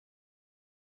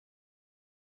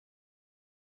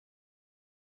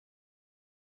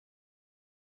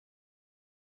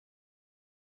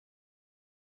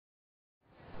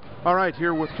All right,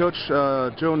 here with Coach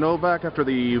Joe Nowak after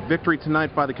the victory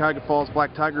tonight by the Cuyahoga Falls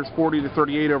Black Tigers,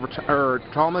 40-38 over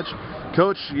Tallmadge.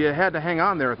 Coach, you had to hang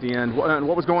on there at the end.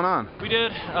 What was going on? We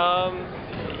did.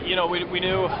 We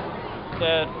knew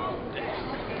that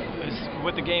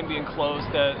with the game being closed,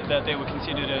 that they would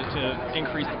continue to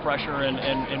increase the pressure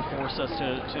and force us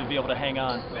to be able to hang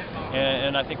on.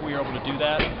 And I think we were able to do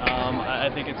that. I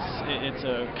think it's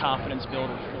a confidence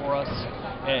builder for us.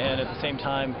 And at the same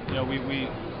time, I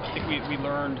think we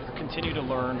continue to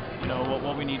learn,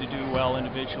 what we need to do well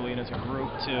individually and as a group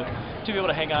to be able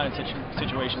to hang on in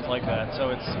situations like that. So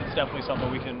it's definitely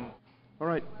something we can. All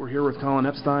right, we're here with Collin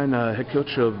Epstein, head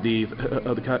coach of the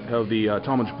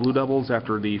Tallmadge Blue Devils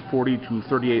after the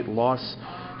 40-38 loss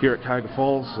here at Cuyahoga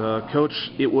Falls. Coach,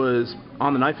 it was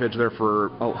on the knife edge there for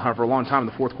a long time in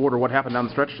the fourth quarter. What happened down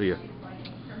the stretch to you?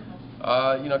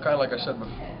 Kind of like I said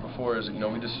before, is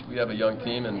we have a young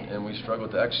team and we struggle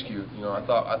to execute. I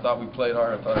thought we played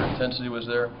hard. I thought our intensity was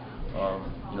there.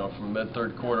 From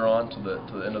mid-third quarter on to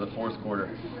the end of the fourth quarter,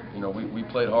 we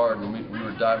played hard and we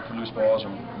were diving for loose balls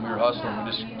and we were hustling.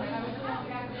 We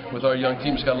just, with our young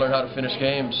team, just got to learn how to finish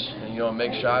games and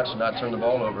make shots and not turn the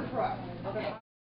ball over.